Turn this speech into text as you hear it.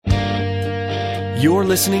You're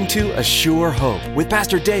listening to A Sure Hope with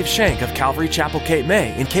Pastor Dave Shank of Calvary Chapel, Cape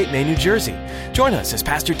May in Cape May, New Jersey. Join us as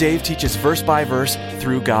Pastor Dave teaches verse by verse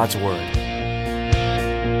through God's Word.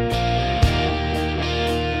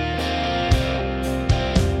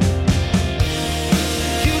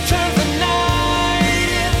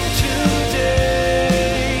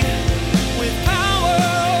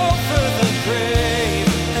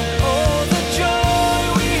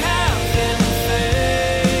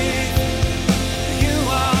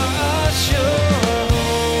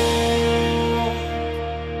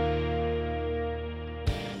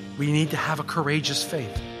 We need to have a courageous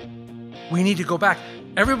faith. We need to go back.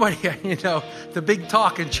 Everybody, the big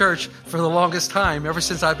talk in church for the longest time, ever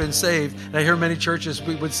since I've been saved, and I hear many churches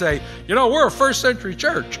would say, we're a first century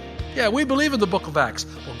church. Yeah, we believe in the book of Acts.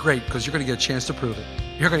 Well, great, because you're going to get a chance to prove it.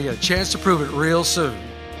 You're going to get a chance to prove it real soon.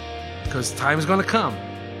 Because time is going to come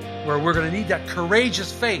where we're going to need that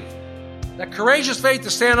courageous faith. That courageous faith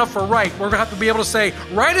to stand up for right. We're going to have to be able to say,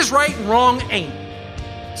 right is right and wrong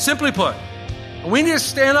ain't. Simply put. We need to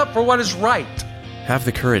stand up for what is right. Have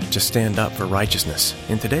the courage to stand up for righteousness.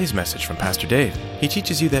 In today's message from Pastor Dave, he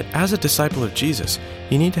teaches you that as a disciple of Jesus,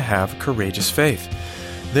 you need to have courageous faith.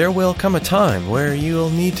 There will come a time where you'll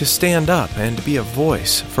need to stand up and be a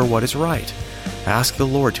voice for what is right. Ask the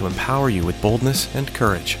Lord to empower you with boldness and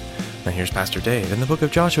courage. Now here's Pastor Dave in the book of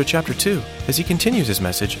Joshua chapter 2 as he continues his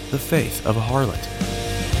message, The Faith of a Harlot.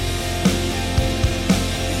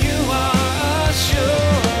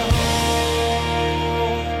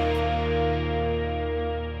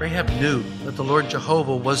 Rahab knew that the Lord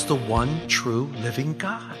Jehovah was the one true living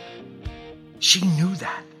God. She knew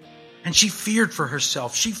that. And she feared for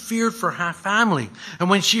herself. She feared for her family. And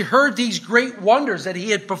when she heard these great wonders that he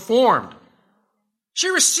had performed, she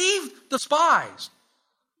received the spies.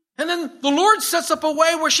 And then the Lord sets up a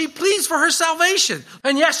way where she pleads for her salvation.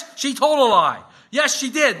 And yes, she told a lie. Yes, she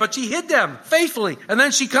did. But she hid them faithfully. And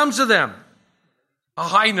then she comes to them.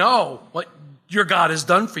 Oh, I know what your God has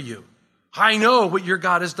done for you. I know what your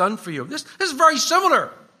God has done for you. This is very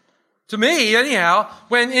similar to me, anyhow,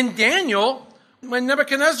 when in Daniel, when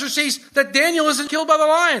Nebuchadnezzar sees that Daniel isn't killed by the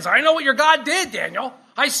lions. I know what your God did, Daniel.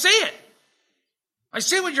 I see it. I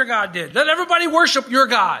see what your God did. Let everybody worship your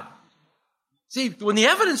God. See, when the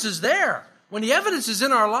evidence is there, when the evidence is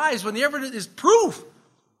in our lives, when the evidence is proof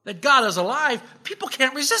that God is alive, people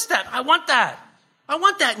can't resist that. I want that. I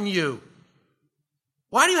want that in you.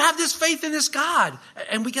 Why do you have this faith in this God?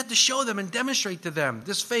 And we get to show them and demonstrate to them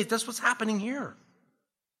this faith. That's what's happening here.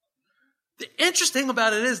 The interesting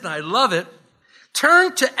about it is, and I love it,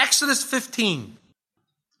 turn to Exodus 15.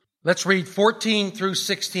 Let's read 14 through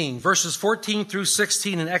 16. Verses 14 through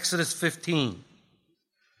 16 in Exodus 15.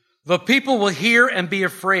 The people will hear and be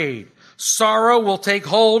afraid. Sorrow will take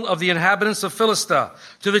hold of the inhabitants of Philistia.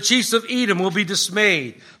 To the chiefs of Edom will be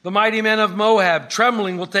dismayed. The mighty men of Moab,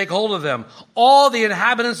 trembling, will take hold of them. All the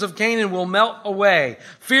inhabitants of Canaan will melt away.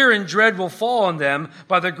 Fear and dread will fall on them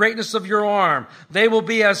by the greatness of your arm. They will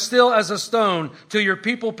be as still as a stone till your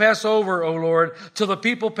people pass over, O Lord, till the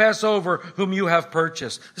people pass over whom you have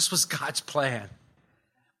purchased. This was God's plan.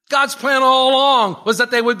 God's plan all along was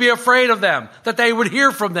that they would be afraid of them, that they would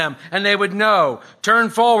hear from them, and they would know. Turn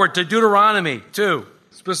forward to Deuteronomy 2,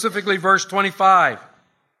 specifically verse 25.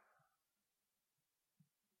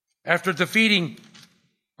 After defeating,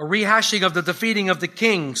 a rehashing of the defeating of the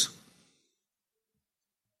kings,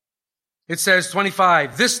 it says,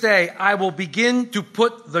 25, this day I will begin to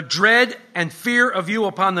put the dread and fear of you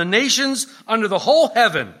upon the nations under the whole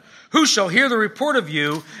heaven. Who shall hear the report of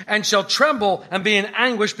you and shall tremble and be in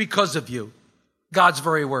anguish because of you? God's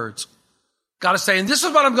very words. God is saying, this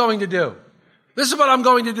is what I'm going to do. This is what I'm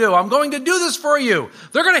going to do. I'm going to do this for you.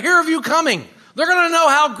 They're going to hear of you coming. They're going to know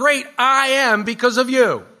how great I am because of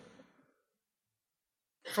you.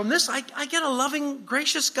 From this, I get a loving,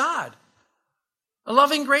 gracious God. A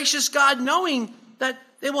loving, gracious God knowing that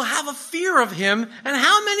they will have a fear of him, and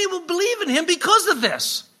how many will believe in him because of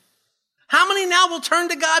this? How many now will turn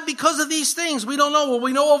to God because of these things? We don't know. Well,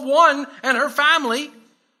 we know of one and her family,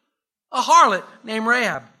 a harlot named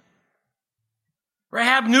Rahab.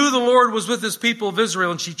 Rahab knew the Lord was with his people of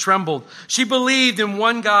Israel, and she trembled. She believed in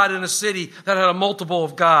one God in a city that had a multiple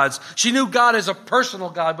of gods. She knew God as a personal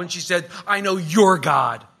God when she said, I know your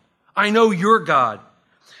God. I know your God.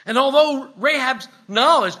 And although Rahab's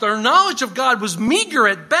knowledge, their knowledge of God was meager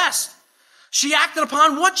at best, she acted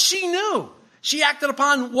upon what she knew. She acted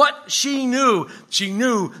upon what she knew. She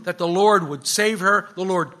knew that the Lord would save her, the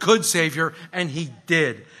Lord could save her, and he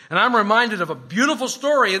did. And I'm reminded of a beautiful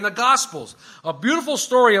story in the Gospels, a beautiful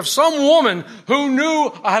story of some woman who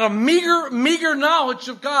had a meager knowledge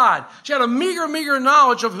of God. She had a meager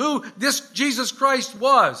knowledge of who this Jesus Christ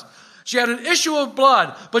was. She had an issue of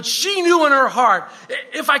blood, but she knew in her heart,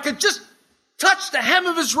 if I could just touch the hem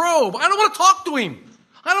of his robe, I don't want to talk to him.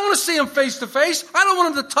 I don't want to see him face to face. I don't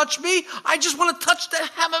want him to touch me. I just want to touch the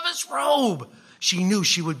hem of his robe. She knew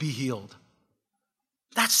she would be healed.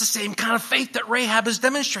 That's the same kind of faith that Rahab is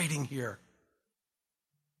demonstrating here.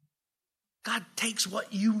 God takes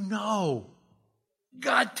what you know.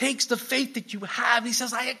 God takes the faith that you have. He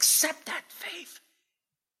says, I accept that faith.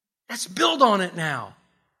 Let's build on it now.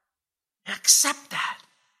 Accept that.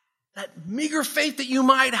 That meager faith that you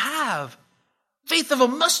might have. Faith of a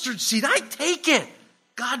mustard seed. I take it.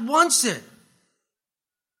 God wants it.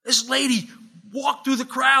 This lady walked through the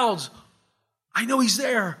crowds. I know he's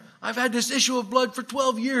there. I've had this issue of blood for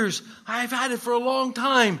 12 years. I've had it for a long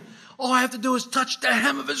time. All I have to do is touch the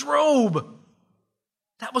hem of his robe.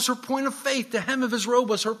 That was her point of faith. The hem of his robe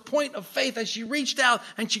was her point of faith as she reached out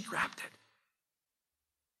and she grabbed it.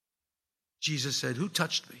 Jesus said, who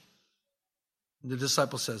touched me? And the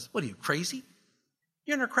disciple says, what are you, crazy?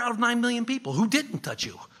 You're in a crowd of 9 million people. Who didn't touch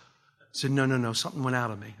you? I said, no. Something went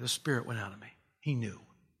out of me. The Spirit went out of me. He knew.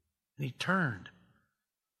 And he turned.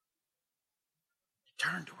 He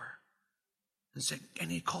turned to her and said, and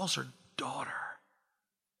he calls her daughter.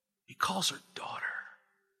 He calls her daughter.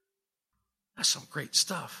 That's some great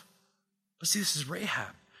stuff. But see, this is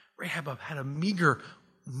Rahab. Rahab had a meager,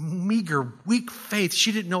 weak faith.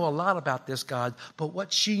 She didn't know a lot about this God, but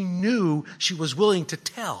what she knew, she was willing to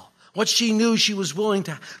tell. What she knew, she was willing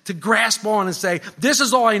to grasp on and say, this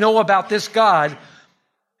is all I know about this God.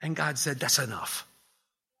 And God said, that's enough.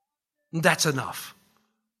 That's enough.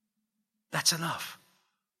 That's enough.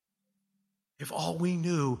 If all we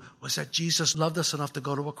knew was that Jesus loved us enough to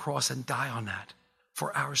go to a cross and die on that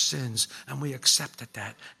for our sins, and we accepted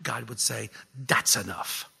that, God would say, that's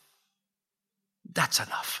enough. That's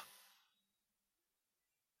enough.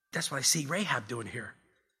 That's what I see Rahab doing here.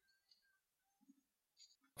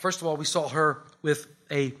 First of all, we saw her with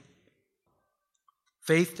a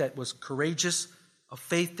faith that was courageous, a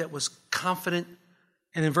faith that was confident.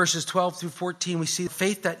 And in verses 12 through 14, we see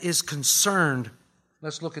faith that is concerned.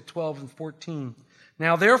 Let's look at 12 and 14.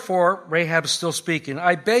 Now, therefore, Rahab is still speaking,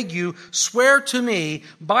 I beg you, swear to me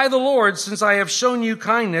by the Lord, since I have shown you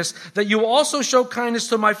kindness, that you will also show kindness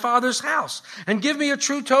to my father's house, and give me a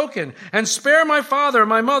true token, and spare my father,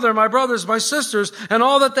 my mother, my brothers, my sisters, and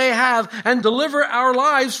all that they have, and deliver our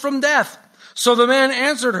lives from death. So the man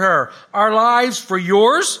answered her, our lives for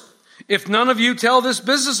yours? If none of you tell this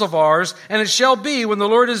business of ours, and it shall be when the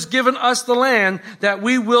Lord has given us the land, that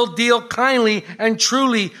we will deal kindly and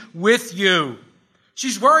truly with you.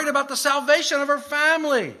 She's worried about the salvation of her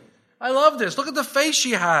family. I love this. Look at the face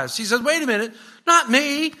she has. She says, wait a minute, not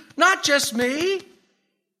me, not just me.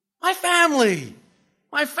 My family.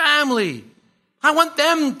 My family. I want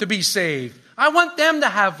them to be saved. I want them to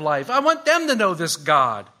have life. I want them to know this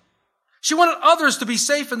God. She wanted others to be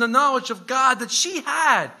safe in the knowledge of God that she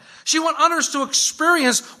had. She wanted others to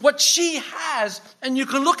experience what she has. And you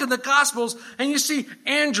can look in the Gospels and you see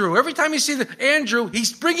Andrew. Every time you see Andrew,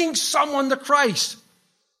 he's bringing someone to Christ.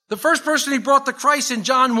 The first person he brought to Christ in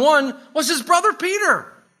John 1 was his brother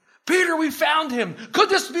Peter. Peter, we found him. Could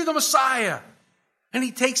this be the Messiah? And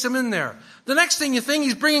he takes him in there. The next thing you think,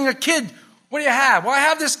 he's bringing a kid. What do you have? Well, I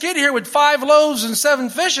have this kid here with 5 loaves and 7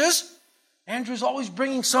 fishes. Andrew's always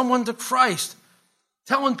bringing someone to Christ,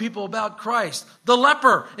 telling people about Christ. The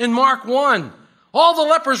leper in Mark 1. All the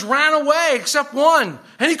lepers ran away except one,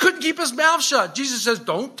 and he couldn't keep his mouth shut. Jesus says,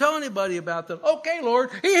 don't tell anybody about them. Okay, Lord,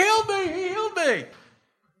 he healed me, he healed me.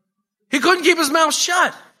 He couldn't keep his mouth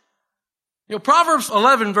shut. You know, Proverbs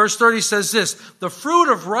 11 verse 30 says this, the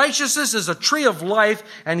fruit of righteousness is a tree of life,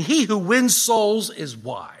 and he who wins souls is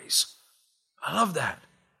wise. I love that.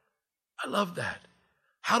 I love that.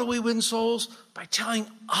 How do we win souls? By telling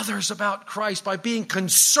others about Christ, by being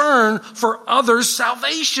concerned for others'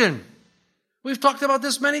 salvation. We've talked about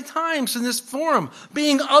this many times in this forum,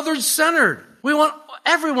 being others-centered. We want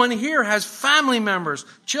everyone here has family members,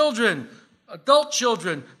 children, adult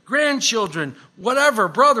children, grandchildren, whatever,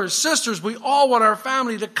 brothers, sisters. We all want our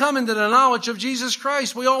family to come into the knowledge of Jesus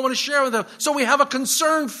Christ. We all want to share with them. So we have a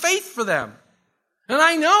concerned faith for them. And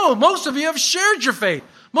I know most of you have shared your faith.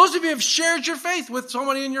 Most of you have shared your faith with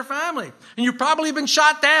somebody in your family. And you've probably been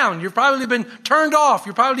shot down. You've probably been turned off.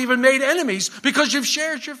 You've probably even made enemies because you've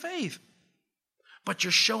shared your faith. But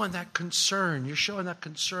you're showing that concern. You're showing that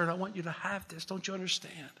concern. I want you to have this. Don't you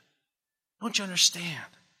understand? Don't you understand?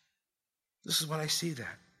 This is what I see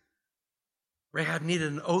that. Rahab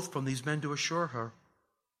needed an oath from these men to assure her.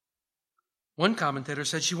 One commentator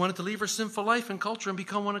said she wanted to leave her sinful life and culture and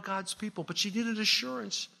become one of God's people, but she needed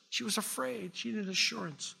assurance. She was afraid. She needed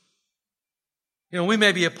assurance. We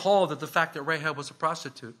may be appalled at the fact that Rahab was a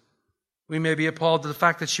prostitute. We may be appalled at the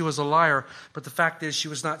fact that she was a liar, but the fact is she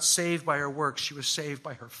was not saved by her works. She was saved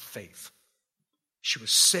by her faith. She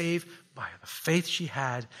was saved by the faith she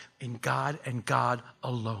had in God and God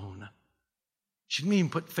alone. She didn't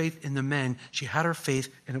even put faith in the men. She had her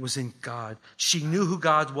faith, and it was in God. She knew who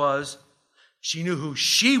God was. She knew who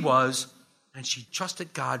she was, and she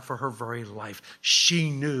trusted God for her very life.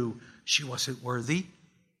 She knew she wasn't worthy.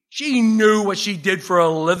 She knew what she did for a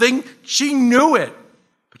living. She knew it.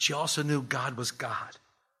 But she also knew God was God.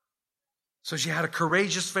 So she had a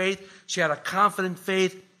courageous faith. She had a confident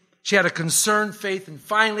faith. She had a concerned faith. And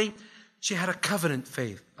finally, she had a covenant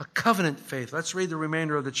faith. A covenant faith. Let's read the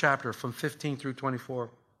remainder of the chapter from 15 through 24.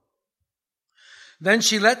 Then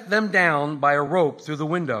she let them down by a rope through the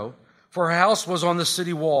window, for her house was on the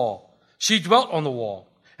city wall. She dwelt on the wall.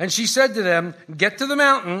 And she said to them, "Get to the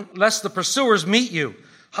mountain, lest the pursuers meet you.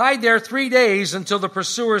 Hide there 3 days until the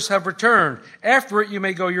pursuers have returned. After it you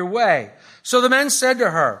may go your way." So the men said to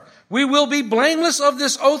her, "We will be blameless of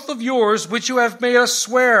this oath of yours, which you have made us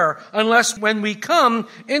swear, unless when we come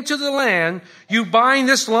into the land, you bind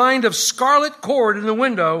this line of scarlet cord in the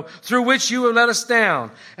window through which you have let us down.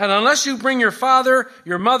 And unless you bring your father,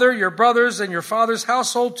 your mother, your brothers, and your father's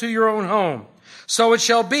household to your own home. So it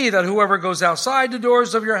shall be that whoever goes outside the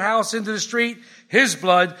doors of your house into the street, his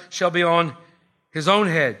blood shall be on his own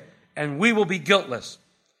head, and we will be guiltless.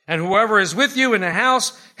 And whoever is with you in the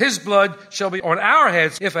house, his blood shall be on our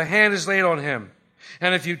heads if a hand is laid on him.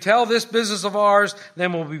 And if you tell this business of ours,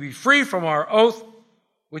 then will we be free from our oath,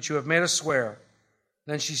 which you have made us swear."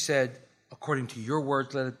 Then she said, "According to your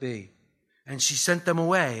words, let it be." And she sent them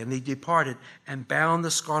away, and they departed and bound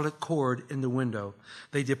the scarlet cord in the window.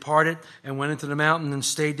 They departed and went into the mountain and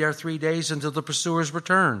stayed there 3 days until the pursuers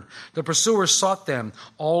returned. The pursuers sought them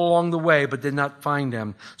all along the way, but did not find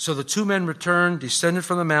them. So the 2 men returned, descended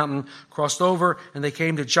from the mountain, crossed over, and they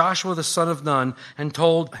came to Joshua the son of Nun and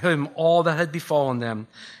told him all that had befallen them.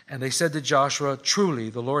 And they said to Joshua, "Truly,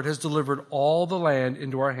 the Lord has delivered all the land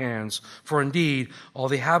into our hands, for indeed all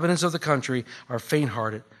the inhabitants of the country are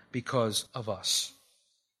faint-hearted because of us."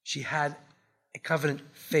 She had a covenant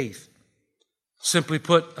faith. Simply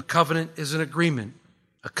put, a covenant is an agreement.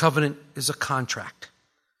 A covenant is a contract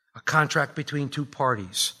between 2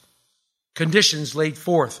 parties. Conditions laid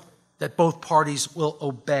forth that both parties will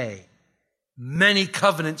obey. Many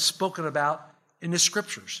covenants spoken about in the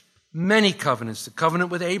scriptures. Many covenants. The covenant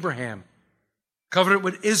with Abraham, covenant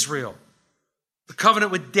with Israel, the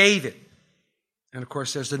covenant with David, and of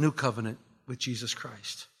course there's the new covenant with Jesus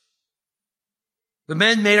Christ. The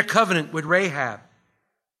men made a covenant with Rahab.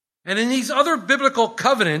 And in these other biblical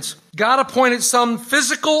covenants, God appointed some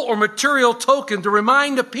physical or material token to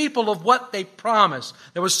remind the people of what they promised.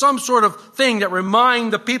 There was some sort of thing that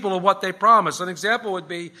reminded the people of what they promised. An example would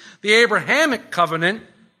be the Abrahamic covenant.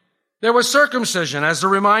 There was circumcision as a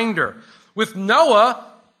reminder. With Noah,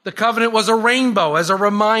 the covenant was a rainbow as a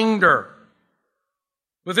reminder.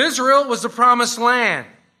 With Israel, it was the promised land.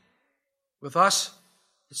 With us,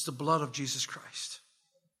 it's the blood of Jesus Christ.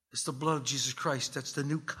 It's the blood of Jesus Christ. That's the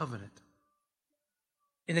new covenant.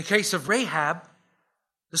 In the case of Rahab,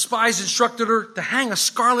 the spies instructed her to hang a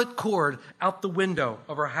scarlet cord out the window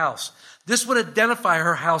of her house. This would identify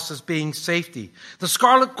her house as being safety. The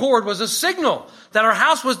scarlet cord was a signal that her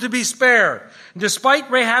house was to be spared. And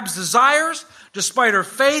despite Rahab's desires, despite her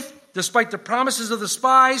faith, despite the promises of the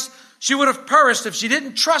spies, she would have perished if she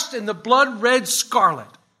didn't trust in the blood-red scarlet.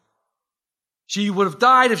 She would have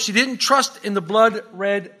died if she didn't trust in the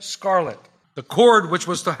blood-red scarlet, the cord which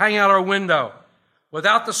was to hang out her window.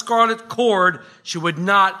 Without the scarlet cord, she would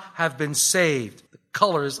not have been saved. The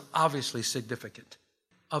color is obviously significant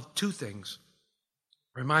of 2 things.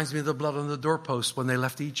 Reminds me of the blood on the doorpost when they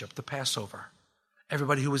left Egypt, the Passover.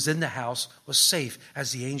 Everybody who was in the house was safe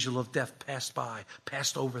as the angel of death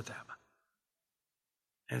passed over them.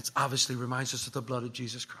 And it obviously reminds us of the blood of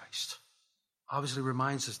Jesus Christ. Obviously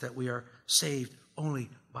reminds us that we are saved only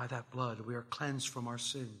by that blood. We are cleansed from our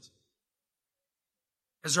sins.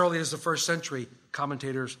 As early as the 1st century,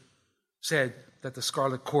 commentators said that the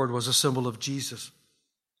scarlet cord was a symbol of Jesus.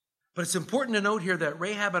 But it's important to note here that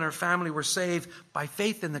Rahab and her family were saved by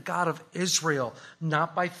faith in the God of Israel,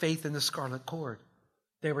 not by faith in the scarlet cord.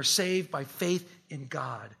 They were saved by faith in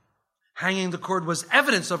God. Hanging the cord was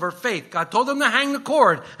evidence of her faith. God told them to hang the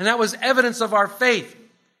cord, and that was evidence of our faith.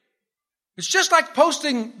 It's just like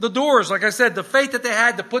posting the doors, like I said, the faith that they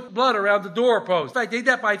had to put blood around the doorpost. In fact, they did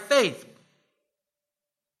that by faith.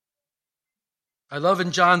 I love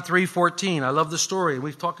in John 3:14, I love the story.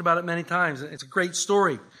 We've talked about it many times. It's a great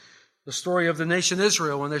story. The story of the nation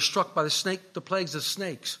Israel when they're struck by the plagues of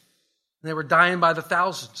snakes. And they were dying by the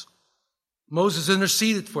thousands. Moses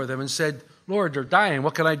interceded for them and said, Lord, they're dying.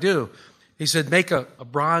 What can I do? He said, make a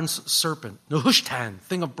bronze serpent. Nehushtan,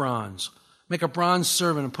 thing of bronze. Make a bronze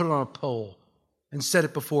serpent and put it on a pole and set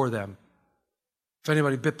it before them. If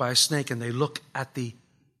anybody bit by a snake and they look at the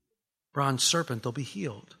bronze serpent, they'll be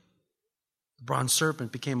healed. The bronze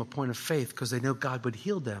serpent became a point of faith because they knew God would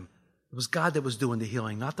heal them. It was God that was doing the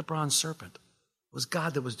healing, not the bronze serpent. It was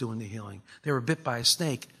God that was doing the healing. They were bit by a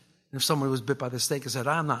snake. And if someone was bit by the snake and said,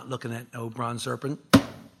 I'm not looking at no bronze serpent,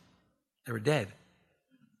 they were dead.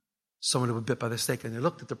 Someone who was bit by the snake and they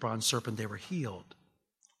looked at the bronze serpent, they were healed.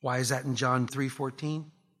 Why is that in John 3:14?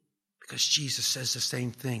 Because Jesus says the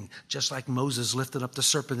same thing. Just like Moses lifted up the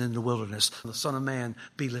serpent in the wilderness, the Son of Man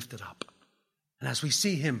be lifted up. And as we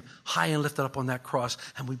see him high and lifted up on that cross,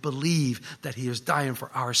 and we believe that he is dying for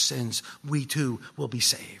our sins, we too will be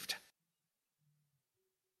saved.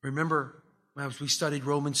 Remember, as we studied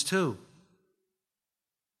Romans 2,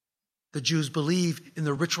 the Jews believed in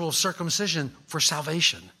the ritual of circumcision for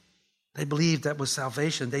salvation. They believed that was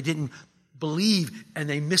salvation. They didn't believe, and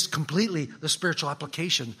they missed completely the spiritual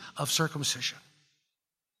application of circumcision.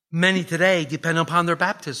 Many today depend upon their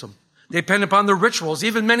baptism. They depend upon the rituals.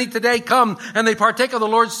 Even many today come and they partake of the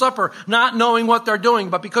Lord's Supper, not knowing what they're doing.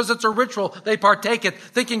 But because it's a ritual, they partake it,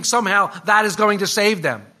 thinking somehow that is going to save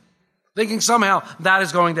them. Thinking somehow that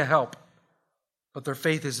is going to help. But their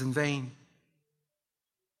faith is in vain.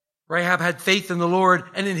 Rahab had faith in the Lord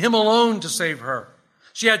and in him alone to save her.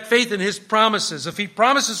 She had faith in his promises. If he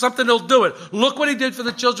promises something, he'll do it. Look what he did for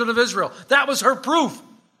the children of Israel. That was her proof.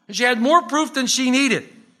 And she had more proof than she needed.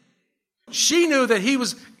 She knew that he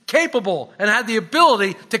was capable and had the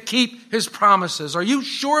ability to keep his promises. Are you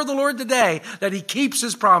sure of the Lord today that he keeps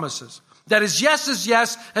his promises? That his yes is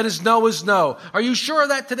yes and his no is no. Are you sure of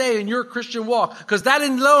that today in your Christian walk? Because that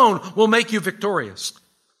alone will make you victorious.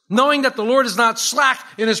 Knowing that the Lord is not slack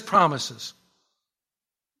in his promises.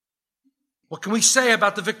 What can we say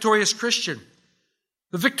about the victorious Christian?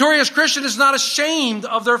 The victorious Christian is not ashamed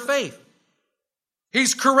of their faith.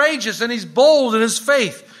 He's courageous and he's bold in his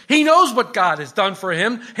faith. He knows what God has done for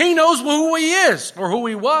him. He knows who he is or who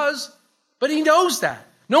he was, but he knows that.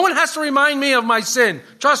 No one has to remind me of my sin.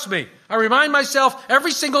 Trust me, I remind myself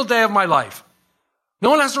every single day of my life. No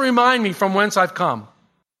one has to remind me from whence I've come.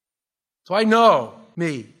 So I know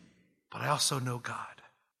me, but I also know God.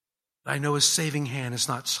 I know his saving hand is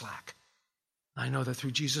not slack. I know that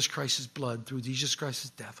through Jesus Christ's blood, through Jesus Christ's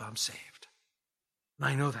death, I'm saved. And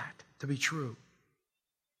I know that to be true.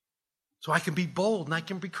 So I can be bold and I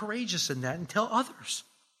can be courageous in that and tell others.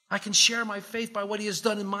 I can share my faith by what he has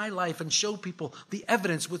done in my life and show people the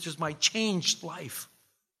evidence, which is my changed life.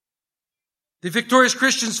 The victorious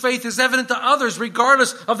Christian's faith is evident to others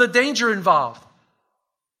regardless of the danger involved.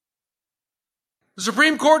 The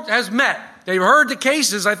Supreme Court has met. They've heard the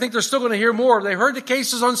cases. I think they're still going to hear more. They've heard the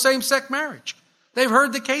cases on same-sex marriage. They've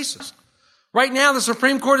heard the cases. Right now, the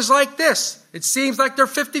Supreme Court is like this. It seems like they're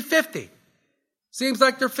 50-50. Seems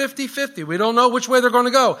like they're 50-50. We don't know which way they're going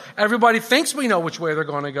to go. Everybody thinks we know which way they're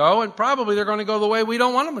going to go, and probably they're going to go the way we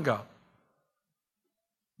don't want them to go.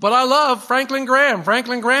 But I love Franklin Graham.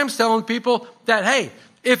 Franklin Graham's telling people that, hey,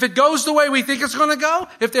 if it goes the way we think it's going to go,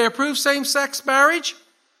 if they approve same-sex marriage,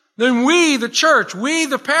 then we, the church, we,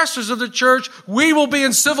 the pastors of the church, we will be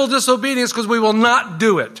in civil disobedience because we will not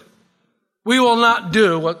do it. We will not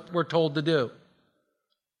do what we're told to do.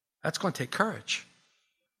 That's going to take courage.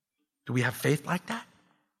 Do we have faith like that?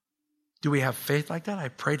 Do we have faith like that? I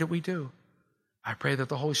pray that we do. I pray that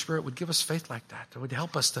the Holy Spirit would give us faith like that. It would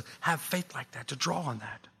help us to have faith like that, to draw on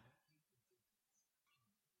that.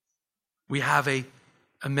 We have an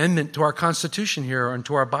amendment to our Constitution here and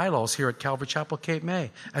to our bylaws here at Calvary Chapel, Cape May,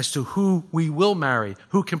 as to who we will marry,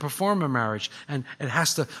 who can perform a marriage. And it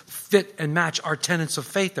has to fit and match our tenets of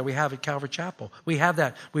faith that we have at Calvary Chapel. We have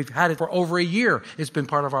that. We've had it for over a year. It's been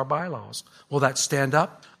part of our bylaws. Will that stand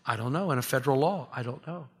up? I don't know. In a federal law, I don't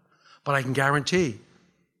know. But I can guarantee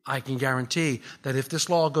that if this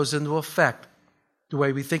law goes into effect the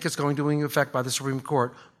way we think it's going to into effect by the Supreme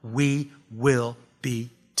Court, we will be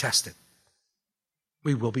tested.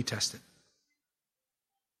 We will be tested.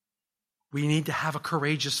 We need to have a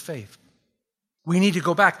courageous faith. We need to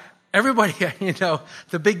go back. Everybody,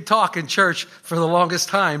 the big talk in church for the longest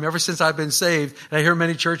time, ever since I've been saved, and I hear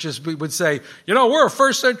many churches would say, we're a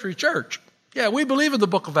first century church. Yeah, we believe in the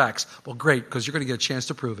book of Acts. Well, great, because you're going to get a chance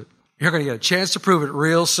to prove it. You're going to get a chance to prove it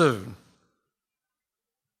real soon.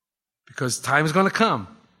 Because time is going to come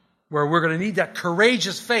where we're going to need that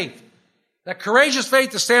courageous faith. That courageous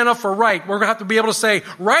faith to stand up for right. We're going to have to be able to say,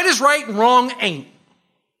 right is right and wrong ain't.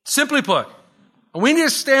 Simply put. And we need to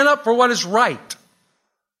stand up for what is right.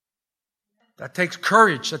 That takes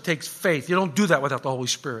courage. That takes faith. You don't do that without the Holy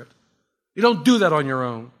Spirit. You don't do that on your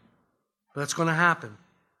own. But that's going to happen.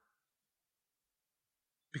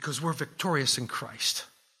 Because we're victorious in Christ.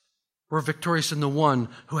 We're victorious in the one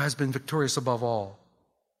who has been victorious above all.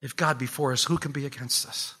 If God be for us, who can be against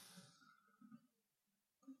us?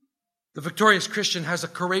 The victorious Christian has a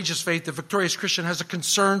courageous faith. The victorious Christian has a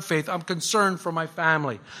concerned faith. I'm concerned for my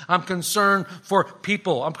family. I'm concerned for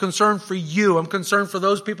people. I'm concerned for you. I'm concerned for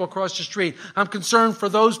those people across the street. I'm concerned for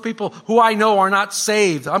those people who I know are not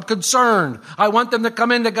saved. I'm concerned. I want them to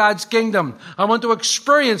come into God's kingdom. I want to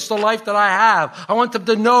experience the life that I have. I want them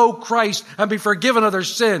to know Christ and be forgiven of their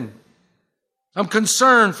sin. I'm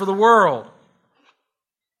concerned for the world.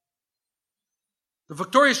 The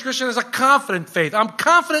victorious Christian has a confident faith. I'm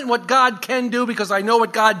confident in what God can do because I know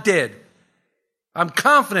what God did. I'm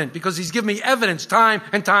confident because He's given me evidence time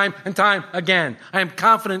and time and time again. I am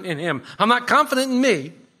confident in Him. I'm not confident in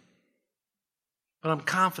me, but I'm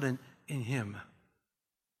confident in Him.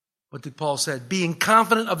 What did Paul say? Being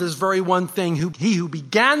confident of this very one thing, He who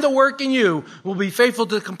began the work in you will be faithful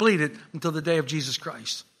to complete it until the day of Jesus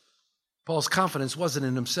Christ. Paul's confidence wasn't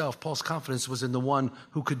in himself. Paul's confidence was in the one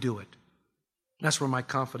who could do it. That's where my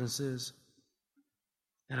confidence is.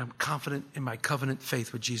 And I'm confident in my covenant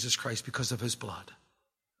faith with Jesus Christ because of His blood.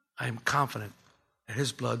 I am confident that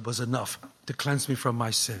His blood was enough to cleanse me from my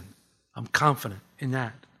sin. I'm confident in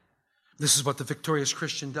that. This is what the victorious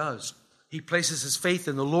Christian does. He places his faith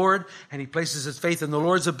in the Lord, and he places his faith in the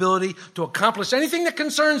Lord's ability to accomplish anything that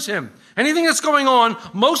concerns him, anything that's going on,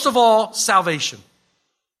 most of all, salvation.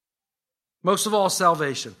 Most of all,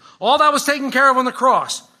 salvation. All that was taken care of on the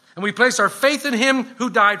cross. And we place our faith in Him who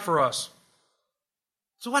died for us.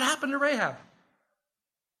 So what happened to Rahab?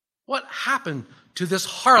 What happened to this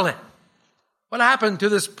harlot? What happened to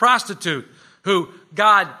this prostitute who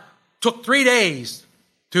God took 3 days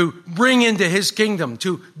to bring into His kingdom,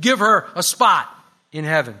 to give her a spot in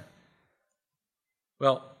heaven?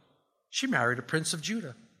 Well, she married a prince of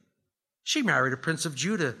Judah. She married a prince of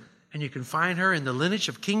Judah, and you can find her in the lineage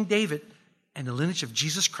of King David and the lineage of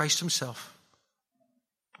Jesus Christ Himself.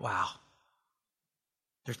 Wow.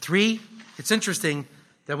 There are 3. It's interesting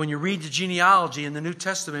that when you read the genealogy in the New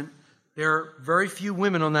Testament, there are very few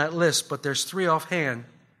women on that list, but there's 3 offhand.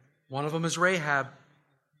 One of them is Rahab.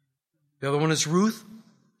 The other one is Ruth.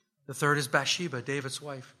 The third is Bathsheba, David's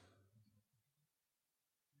wife.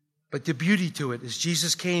 But the beauty to it is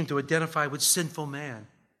Jesus came to identify with sinful man.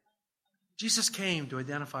 Jesus came to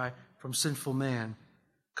identify from sinful man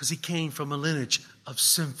because He came from a lineage of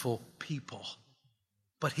sinful people.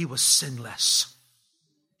 But He was sinless.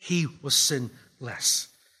 He was sinless.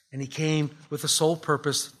 And He came with the sole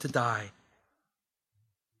purpose to die.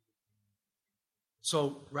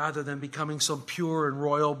 So rather than becoming some pure and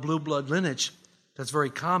royal blue blood lineage that's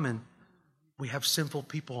very common, we have sinful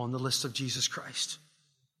people on the list of Jesus Christ.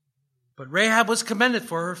 But Rahab was commended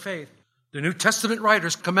for her faith. The New Testament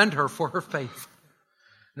writers commend her for her faith.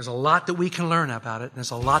 There's a lot that we can learn about it. And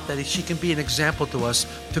there's a lot that she can be an example to us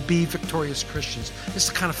to be victorious Christians. This is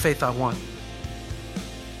the kind of faith I want.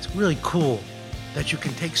 It's really cool that you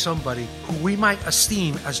can take somebody who we might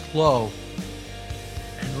esteem as low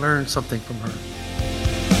and learn something from her.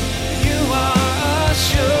 You are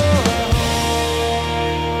sure.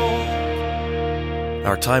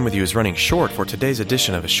 Our time with you is running short for today's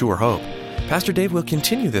edition of A Sure Hope. Pastor Dave will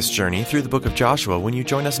continue this journey through the book of Joshua when you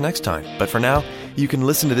join us next time. But for now, you can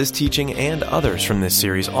listen to this teaching and others from this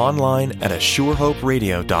series online at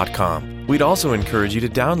ASureHopeRadio.com. We'd also encourage you to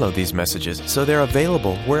download these messages so they're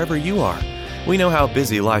available wherever you are. We know how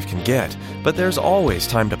busy life can get, but there's always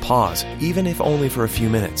time to pause, even if only for a few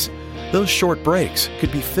minutes. Those short breaks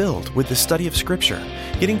could be filled with the study of Scripture,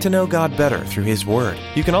 getting to know God better through His Word.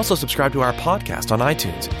 You can also subscribe to our podcast on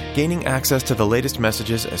iTunes, gaining access to the latest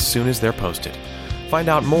messages as soon as they're posted. Find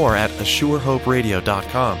out more at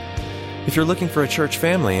ASureHopeRadio.com. If you're looking for a church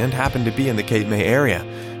family and happen to be in the Cape May area,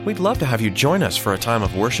 we'd love to have you join us for a time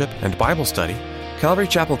of worship and Bible study. Calvary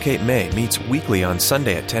Chapel Cape May meets weekly on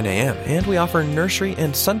Sunday at 10 a.m., and we offer nursery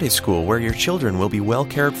and Sunday school where your children will be well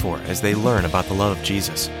cared for as they learn about the love of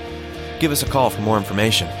Jesus. Give us a call for more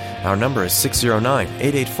information. Our number is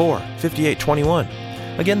 609-884-5821.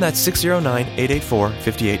 Again, that's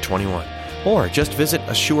 609-884-5821. Or just visit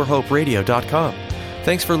ASureHopeRadio.com.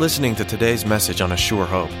 Thanks for listening to today's message on A Sure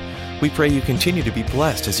Hope. We pray you continue to be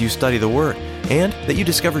blessed as you study the Word and that you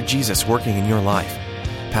discover Jesus working in your life.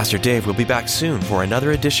 Pastor Dave will be back soon for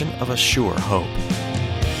another edition of A Sure Hope.